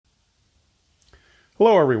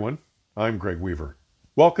Hello everyone, I'm Greg Weaver.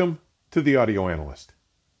 Welcome to the Audio Analyst.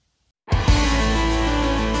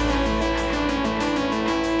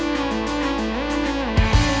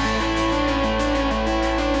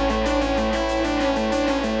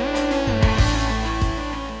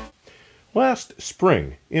 Last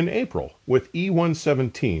spring, in April, with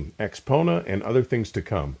E141, Xpona, and other things to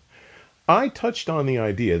come, I touched on the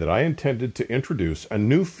idea that I intended to introduce a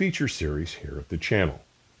new feature series here at the channel.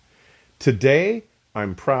 Today,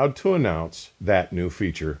 I'm proud to announce that new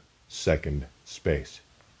feature, Second Space.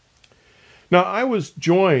 Now, I was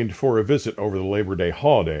joined for a visit over the Labor Day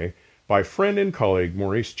holiday by friend and colleague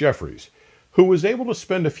Maurice Jeffries, who was able to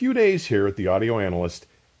spend a few days here at the Audio Analyst,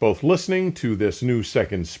 both listening to this new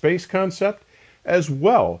Second Space concept, as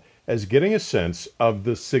well as getting a sense of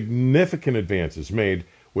the significant advances made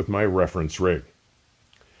with my reference rig.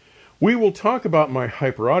 We will talk about my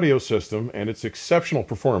hyper audio system and its exceptional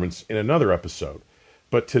performance in another episode.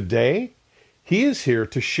 But today, he is here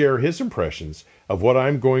to share his impressions of what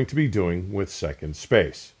I'm going to be doing with Second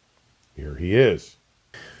Space. Here he is.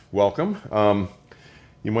 Welcome.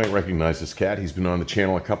 You might recognize this cat. He's been on the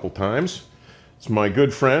channel a couple times. It's my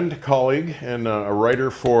good friend, colleague, and a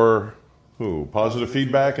writer for Positive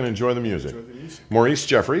Feedback and Enjoy the Music. Maurice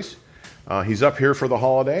Jeffries. He's up here for the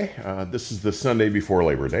holiday. This is the Sunday before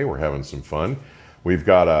Labor Day. We're having some fun. We've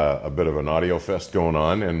got a bit of an audio fest going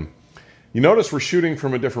on, and you notice we're shooting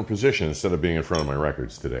from a different position instead of being in front of my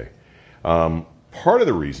records today. Part of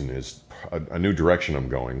the reason is a new direction I'm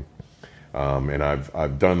going, and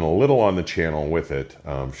I've done a little on the channel with it,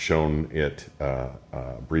 shown it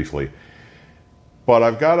briefly. But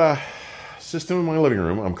I've got a system in my living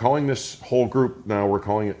room. I'm calling this whole group now, we're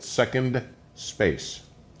calling it Second Space.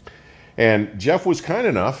 And Jeff was kind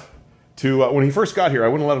enough to, when he first got here, I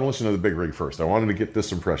wouldn't let him listen to the big rig first. I wanted to get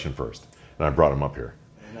this impression first, and I brought him up here.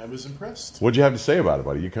 And I was impressed. What'd you have to say about it,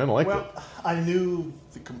 buddy? You kind of liked it. Well, I knew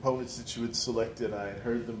the components that you had selected. I had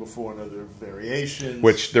heard them before in other variations.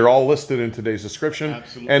 Which they're all listed in today's description.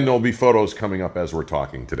 Absolutely. And there'll be photos coming up as we're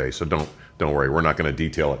talking today, so don't worry. We're not going to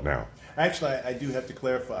detail it now. Actually, I do have to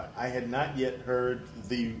clarify. I had not yet heard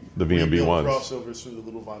the B&B ones. Crossovers through the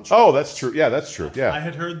little Von Schweikert. Oh, that's true. Yeah, that's true. Yeah. I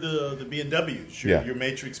had heard the B&Ws, your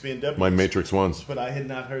Matrix B&Ws. My Matrix ones. But I had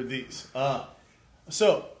not heard these.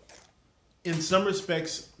 So, in some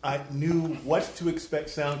respects, I knew what to expect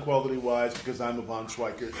sound quality-wise because I'm a Von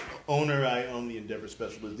Schweikert owner. I own the Endeavor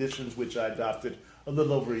Special Editions, which I adopted a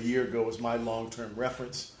little over a year ago as my long-term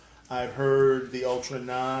reference. I've heard the Ultra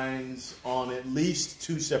 9s on at least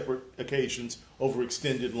 2 separate occasions over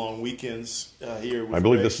extended long weekends here. I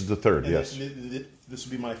believe this is the third, yes. This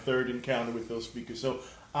will be my third encounter with those speakers. So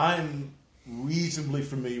I'm reasonably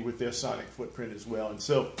familiar with their sonic footprint as well. And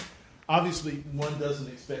so obviously one doesn't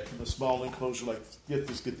expect from a small enclosure like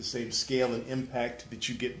this get the same scale and impact that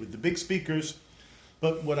you get with the big speakers.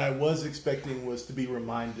 But what I was expecting was to be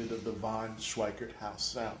reminded of the Von Schweikert house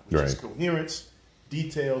sound, which is coherence,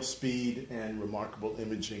 detail, speed, and remarkable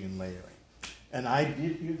imaging and layering. And I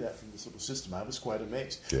did hear that from this little system. I was quite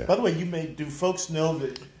amazed. Yeah. By the way, do folks know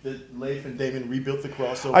that Leif and Damon rebuilt the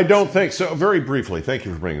crossover? I don't think so. Very briefly, thank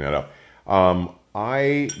you for bringing that up.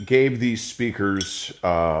 I gave these speakers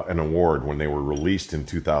an award when they were released in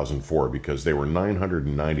 2004 because they were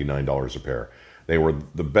 $999 a pair. They were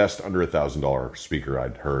the best under $1,000 speaker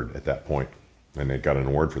I'd heard at that point, and they got an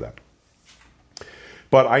award for that.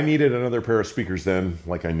 But I needed another pair of speakers then,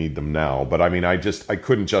 like I need them now. But I mean, I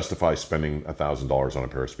couldn't justify spending $1,000 on a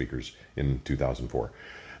pair of speakers in 2004.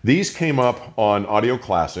 These came up on Audio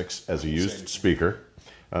Classics as a used speaker.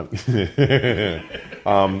 I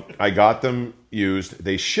got them used.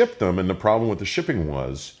 They shipped them, and the problem with the shipping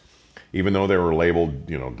was, even though they were labeled,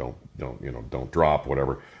 don't drop,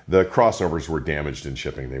 whatever, the crossovers were damaged in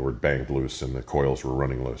shipping. They were banged loose, and the coils were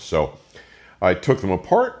running loose. So I took them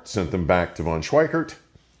apart, sent them back to Von Schweikert.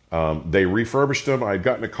 They refurbished them. I'd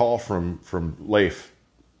gotten a call from Leif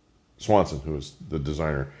Swanson, who is the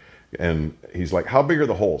designer, and he's like, "How big are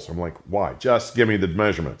the holes?" I'm like, "Why? Just give me the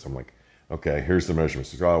measurements." I'm like, "Okay, here's the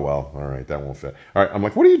measurements." He goes, "Oh, well, all right, that won't fit." All right, I'm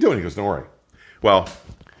like, "What are you doing?" He goes, "Don't worry." Well,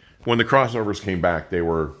 when the crossovers came back, they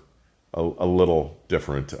were a little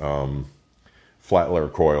different. Flat layer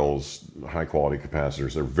coils, high quality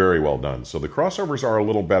capacitors. They're very well done. So the crossovers are a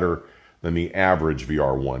little better than the average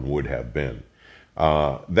VR1 would have been.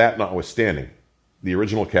 That notwithstanding, the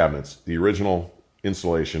original cabinets, the original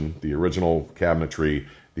installation, the original cabinetry,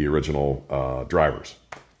 the original drivers.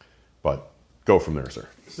 But go from there, sir.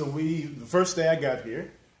 So the first day I got here,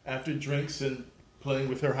 after drinks and playing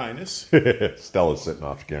with Her Highness. Stella's sitting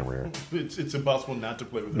off the camera here. It's impossible not to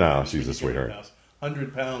play with her. No, she's a sweetheart.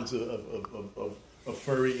 100 pounds of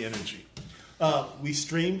furry energy. We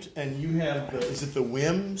streamed, and you have is it the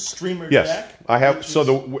WiiM streamer Yes, jack? I have. So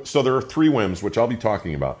there are 3 WiiMs, which I'll be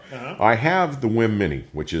talking about. I have the WiiM Mini,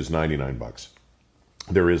 which is $99.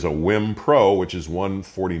 There is a WiiM Pro, which is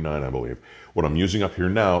 $149, I believe. What I'm using up here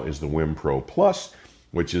now is the WiiM Pro Plus,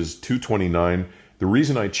 which is $229. The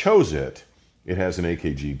reason I chose it, it has an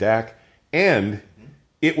AKG DAC, and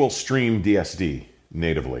it will stream DSD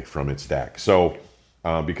natively from its DAC. So,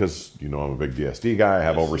 because, you know, I'm a big DSD guy, I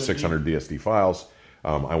have over 600 DSD files,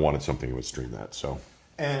 I wanted something that would stream that. So,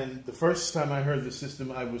 and the first time I heard the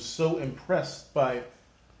system, I was so impressed by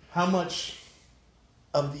how much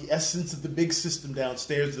of the essence of the big system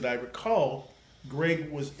downstairs that I recall,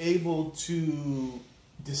 Greg was able to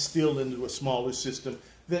distill into a smaller system.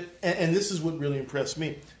 That, and this is what really impressed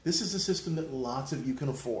me. This is a system that lots of you can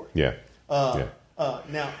afford. Yeah.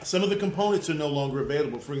 Now, some of the components are no longer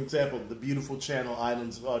available. For example, the beautiful channel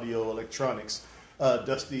Islands of Audio Electronics.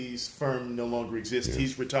 Dusty's firm no longer exists.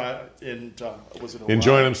 He's retired in was it Hawaii?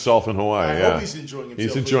 Enjoying himself in Hawaii. I hope he's enjoying himself.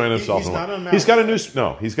 He's enjoying himself. He's not on he's got a new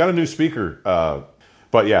he's got a new speaker.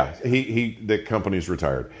 But yeah, the company's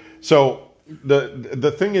retired. So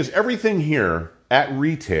the thing is, everything here at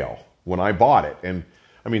retail when I bought it, and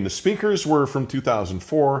I mean the speakers were from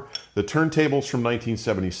 2004, the turntables from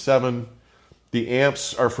 1977. The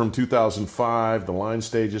amps are from 2005. The line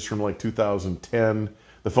stage is from like 2010.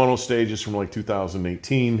 The phono stage is from like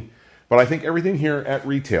 2018. But I think everything here at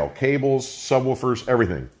retail, cables, subwoofers,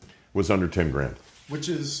 everything, was under 10 grand. Which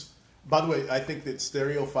is, by the way, I think that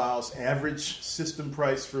Stereophile's average system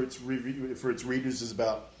price for its readers is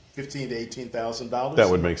about $15,000 to $18,000. That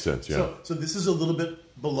would make sense, yeah. So this is a little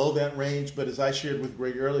bit below that range, but as I shared with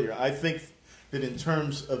Greg earlier, I think that in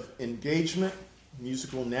terms of engagement,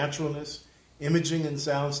 musical naturalness, imaging and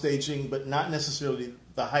sound staging, but not necessarily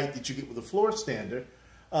the height that you get with a floor stander,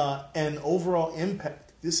 and overall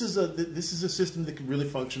impact. This is a system that can really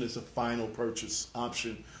function as a final purchase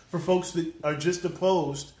option for folks that are just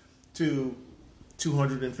opposed to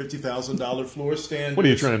 $250,000 floor standards. What are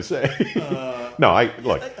you trying to say? No,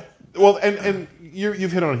 look. Well, and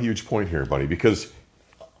you've hit on a huge point here, buddy, because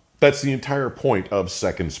that's the entire point of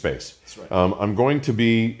Second Space. That's right. I'm going to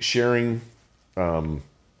be sharing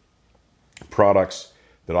products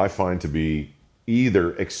that I find to be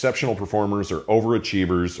either exceptional performers or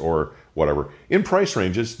overachievers or whatever in price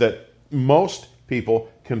ranges that most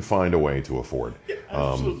people can find a way to afford. Yeah,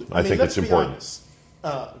 absolutely. I think it's important.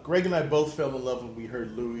 Greg and I both fell in love when we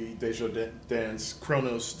heard Louis Desjardins'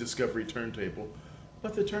 Kronos Discovery turntable.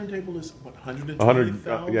 But the turntable is, what,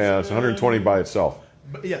 $120,000? Yeah, it's $120 by itself.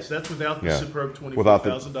 But yes, that's without the superb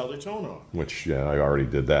 $25,000 tone arm. Which, yeah, I already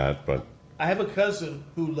did that, but... I have a cousin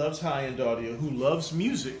who loves high-end audio, who loves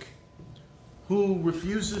music, who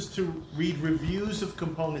refuses to read reviews of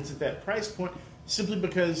components at that price point simply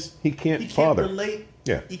because he can't relate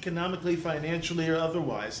economically, financially, or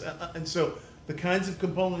otherwise. And so the kinds of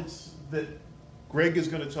components that Greg is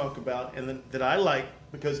going to talk about and that I like,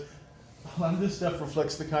 because a lot of this stuff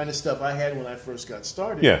reflects the kind of stuff I had when I first got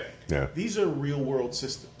started. Yeah. These are real-world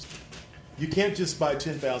systems. You can't just buy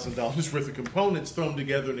 $10,000 worth of components, throw them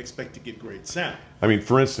together, and expect to get great sound. I mean,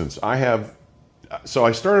 for instance, so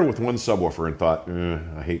I started with one subwoofer and thought,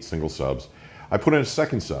 I hate single subs. I put in a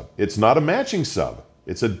second sub. It's not a matching sub.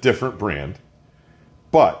 It's a different brand.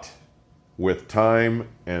 But with time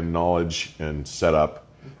and knowledge and setup,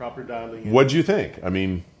 and proper dialing. What'd you think? I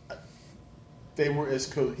mean, they were as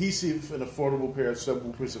cohesive and affordable pair of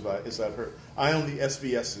subwoofers as I've heard. I own the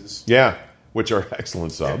SVSs. Yeah, which are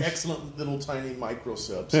excellent subs. They're excellent little tiny micro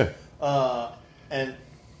subs. Yeah. And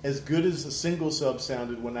as good as the single sub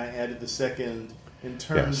sounded when I added the second, in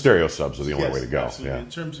terms stereo subs are the only way to go. Absolutely. In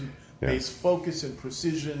terms of bass focus and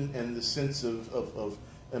precision and the sense of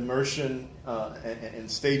immersion and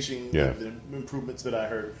staging, the improvements that I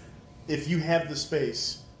heard. If you have the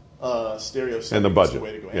space, stereo subs and the budget. is the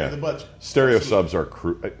way to go. And the budget. Stereo subs are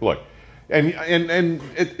look, and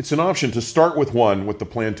it's an option to start with one with the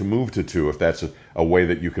plan to move to two if that's a way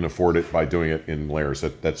that you can afford it by doing it in layers.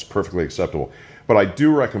 That's perfectly acceptable. But I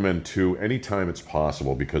do recommend two anytime it's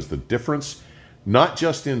possible because the difference, not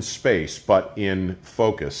just in space but in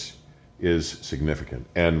focus, is significant.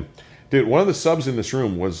 And dude, one of the subs in this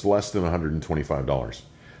room was less than $125.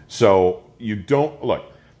 So you don't look.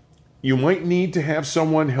 You might need to have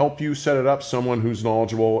someone help you set it up, someone who's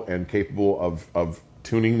knowledgeable and capable of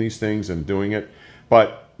tuning these things and doing it.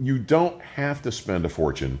 But you don't have to spend a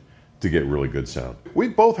fortune to get really good sound.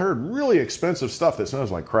 We've both heard really expensive stuff that sounds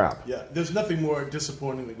like crap. Yeah, there's nothing more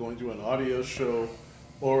disappointing than going to an audio show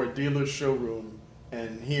or a dealer's showroom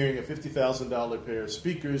and hearing a $50,000 pair of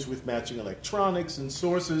speakers with matching electronics and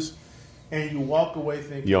sources and you walk away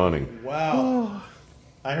thinking, yawning. wow,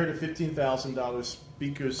 I heard a $15,000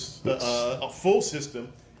 speakers, a full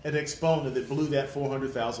system at Exponent that blew that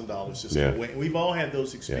 $400,000 system away. And we've all had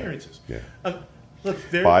those experiences. Look,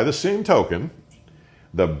 by the same token,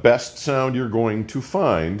 the best sound you're going to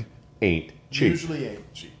find ain't cheap. Usually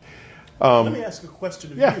ain't cheap. Let me ask a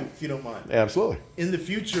question of you, if you don't mind. Absolutely. In the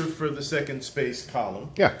future, for the second space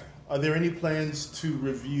column, are there any plans to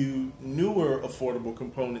review newer affordable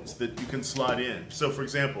components that you can slide in? So, for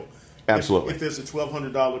example, absolutely. If there's a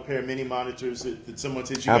 $1,200 pair of mini monitors that someone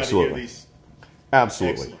says you got to hear these.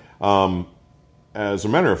 Absolutely. As a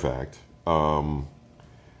matter of fact,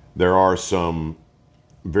 there are some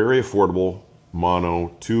very affordable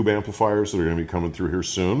mono tube amplifiers that are going to be coming through here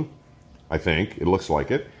soon. I think it looks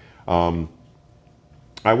like it.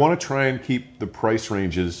 I want to try and keep the price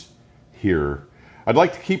ranges here. I'd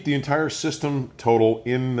like to keep the entire system total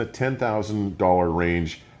in the $10,000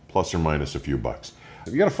 range, plus or minus a few bucks.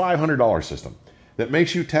 If you got a $500 system that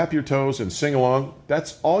makes you tap your toes and sing along,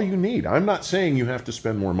 that's all you need. I'm not saying you have to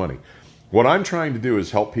spend more money. What I'm trying to do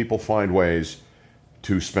is help people find ways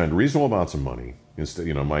to spend reasonable amounts of money. Instead,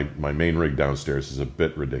 you know, my main rig downstairs is a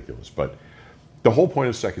bit ridiculous, but the whole point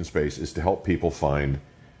of Second Space is to help people find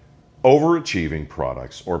overachieving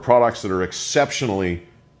products or products that are exceptionally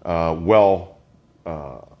well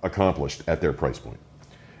accomplished at their price point.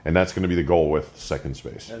 And that's going to be the goal with Second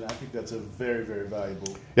Space. And I think that's a very, very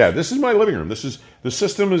valuable... Yeah, this is my living room. The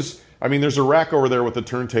system is... I mean, there's a rack over there with the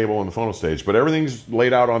turntable and the phono stage, but everything's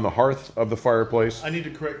laid out on the hearth of the fireplace. I need to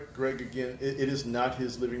correct Greg again. It is not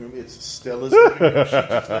his living room. It's Stella's living room. She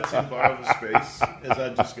just lets him borrow the space, as I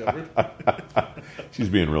discovered. She's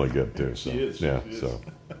being really good, too. So. She is. Yeah, she is.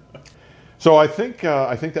 So I think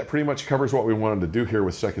that pretty much covers what we wanted to do here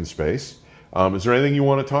with Second Space. Is there anything you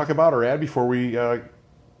want to talk about or add before we head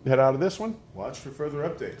out of this one? Watch for further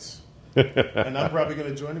updates. And I'm probably going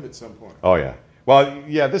to join him at some point. Oh, yeah. Well,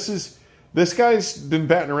 yeah, this guy's been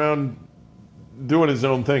batting around doing his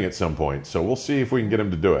own thing at some point, so we'll see if we can get him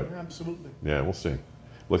to do it. Absolutely. Yeah, we'll see.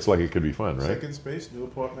 Looks like it could be fun, right? Second Space, new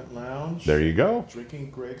apartment lounge. There you go. Drinking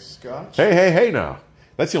Greg's scotch. Hey now.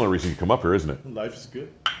 That's the only reason you come up here, isn't it? Life is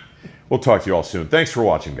good. We'll talk to you all soon. Thanks for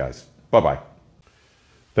watching, guys. Bye-bye.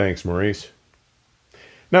 Thanks, Maurice.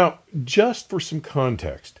 Now, just for some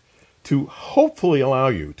context, to hopefully allow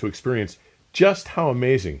you to experience just how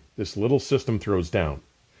amazing this little system throws down,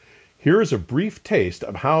 here is a brief taste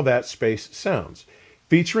of how that space sounds,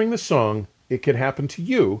 featuring the song It Could Happen to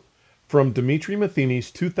You from Dmitri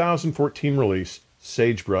Matheny's 2014 release,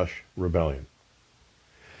 Sagebrush Rebellion.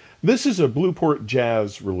 This is a Blueport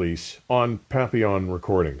Jazz release on Papillon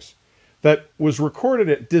Recordings that was recorded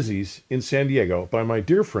at Dizzy's in San Diego by my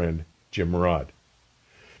dear friend Jim Murad.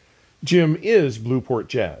 Jim is Blueport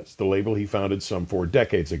Jazz, the label he founded some 4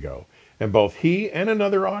 decades ago, and both he and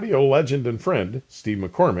another audio legend and friend, Steve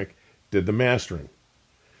McCormick, did the mastering.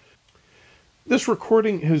 This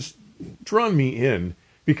recording has drawn me in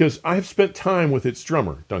because I've spent time with its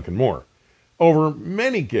drummer, Duncan Moore, over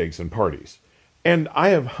many gigs and parties, and I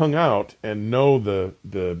have hung out and know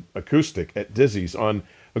the acoustic at Dizzy's on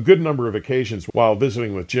a good number of occasions while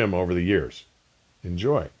visiting with Jim over the years.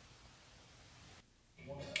 Enjoy.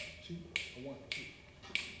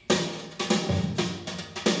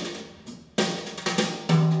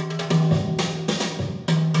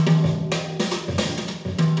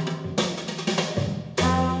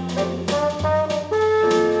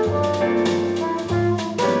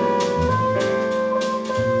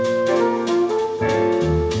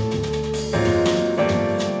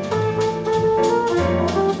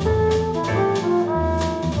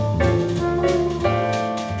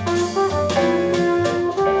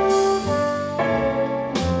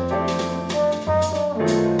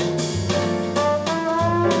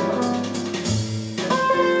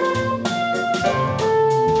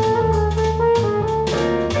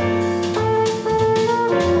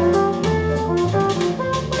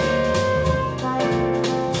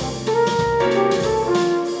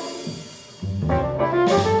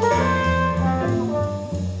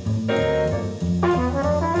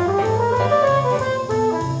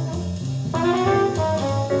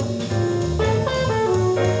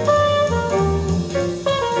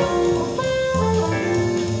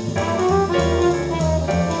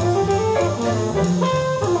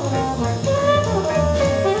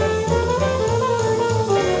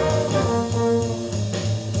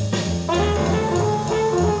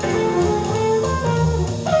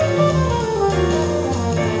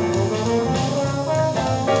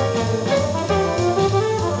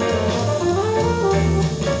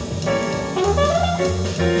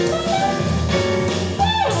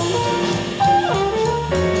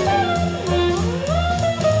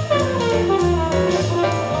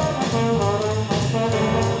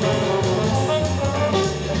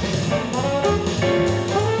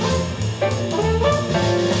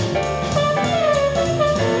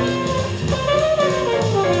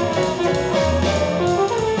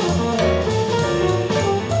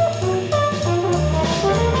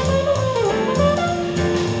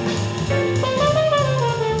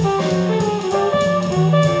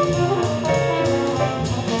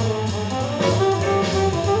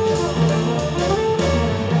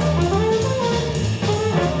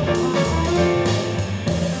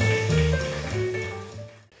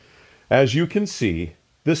 As you can see,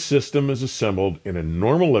 this system is assembled in a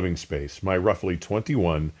normal living space, my roughly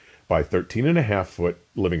 21 by 13.5 foot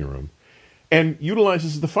living room, and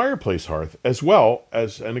utilizes the fireplace hearth as well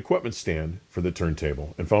as an equipment stand for the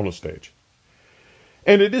turntable and phono stage.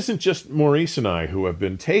 And it isn't just Maurice and I who have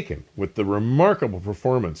been taken with the remarkable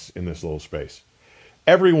performance in this little space.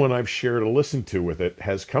 Everyone I've shared a listen to with it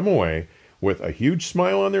has come away with a huge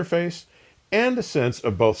smile on their face and a sense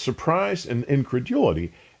of both surprise and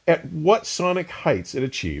incredulity at what sonic heights it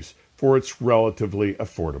achieves for its relatively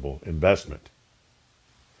affordable investment.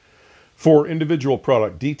 For individual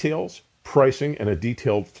product details, pricing, and a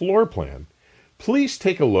detailed floor plan, please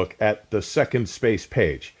take a look at the Second Space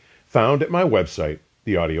page found at my website,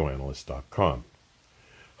 theaudioanalyst.com.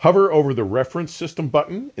 Hover over the Reference System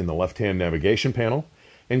button in the left-hand navigation panel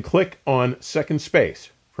and click on Second Space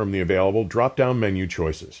from the available drop-down menu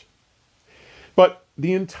choices. But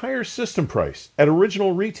the entire system price at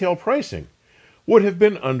original retail pricing would have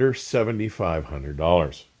been under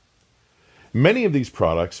 $7,500. Many of these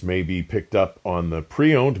products may be picked up on the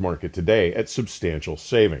pre-owned market today at substantial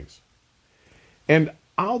savings. And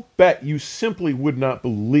I'll bet you simply would not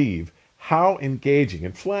believe how engaging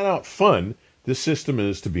and flat-out fun this system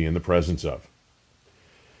is to be in the presence of.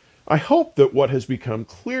 I hope that what has become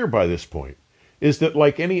clear by this point is that,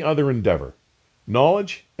 like any other endeavor,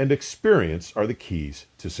 knowledge and experience are the keys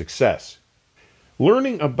to success.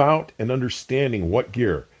 Learning about and understanding what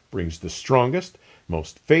gear brings the strongest,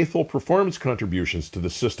 most faithful performance contributions to the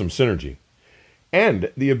system synergy,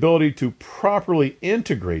 and the ability to properly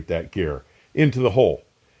integrate that gear into the whole,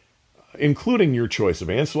 including your choice of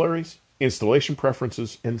ancillaries, installation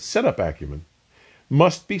preferences, and setup acumen,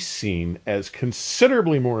 must be seen as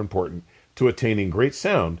considerably more important to attaining great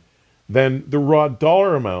sound than the raw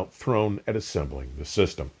dollar amount thrown at assembling the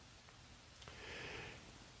system.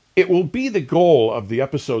 It will be the goal of the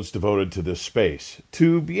episodes devoted to this space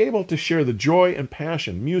to be able to share the joy and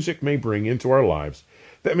passion music may bring into our lives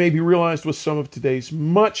that may be realized with some of today's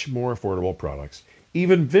much more affordable products,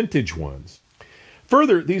 even vintage ones.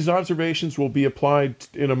 Further, these observations will be applied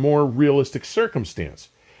in a more realistic circumstance,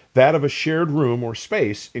 that of a shared room or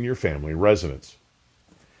space in your family residence.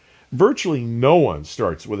 Virtually no one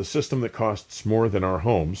starts with a system that costs more than our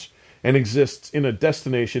homes and exists in a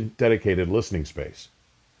destination-dedicated listening space.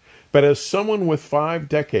 But as someone with 5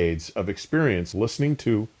 decades of experience listening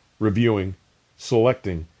to, reviewing,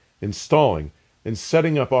 selecting, installing, and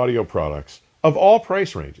setting up audio products of all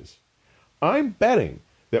price ranges, I'm betting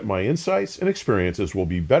that my insights and experiences will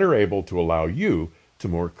be better able to allow you to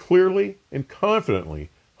more clearly and confidently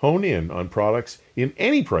hone in on products in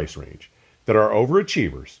any price range that are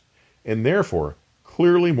overachievers and therefore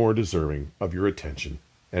clearly more deserving of your attention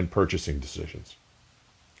and purchasing decisions.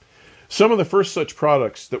 Some of the first such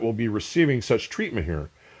products that will be receiving such treatment here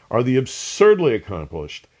are the absurdly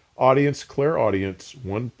accomplished Audience Clairaudience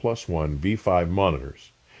 1+1 V5 monitors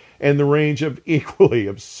and the range of equally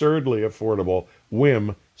absurdly affordable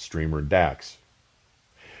WiiM streamer DACs.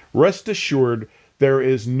 Rest assured, there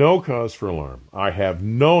is no cause for alarm. I have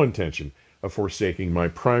no intention of forsaking my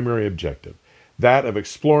primary objective, that of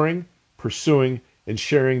exploring, pursuing, and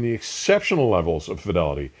sharing the exceptional levels of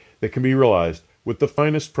fidelity that can be realized with the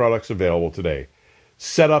finest products available today,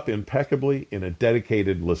 set up impeccably in a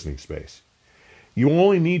dedicated listening space. You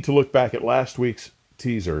only need to look back at last week's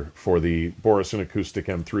teaser for the Borison Acoustic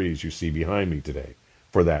M3s you see behind me today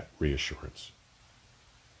for that reassurance.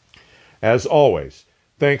 As always,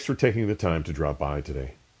 thanks for taking the time to drop by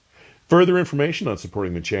today. Further information on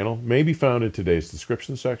supporting the channel may be found in today's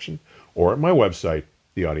description section or at my website,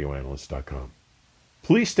 theaudioanalyst.com.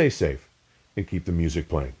 Please stay safe and keep the music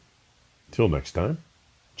playing. Till next time,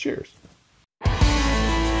 cheers.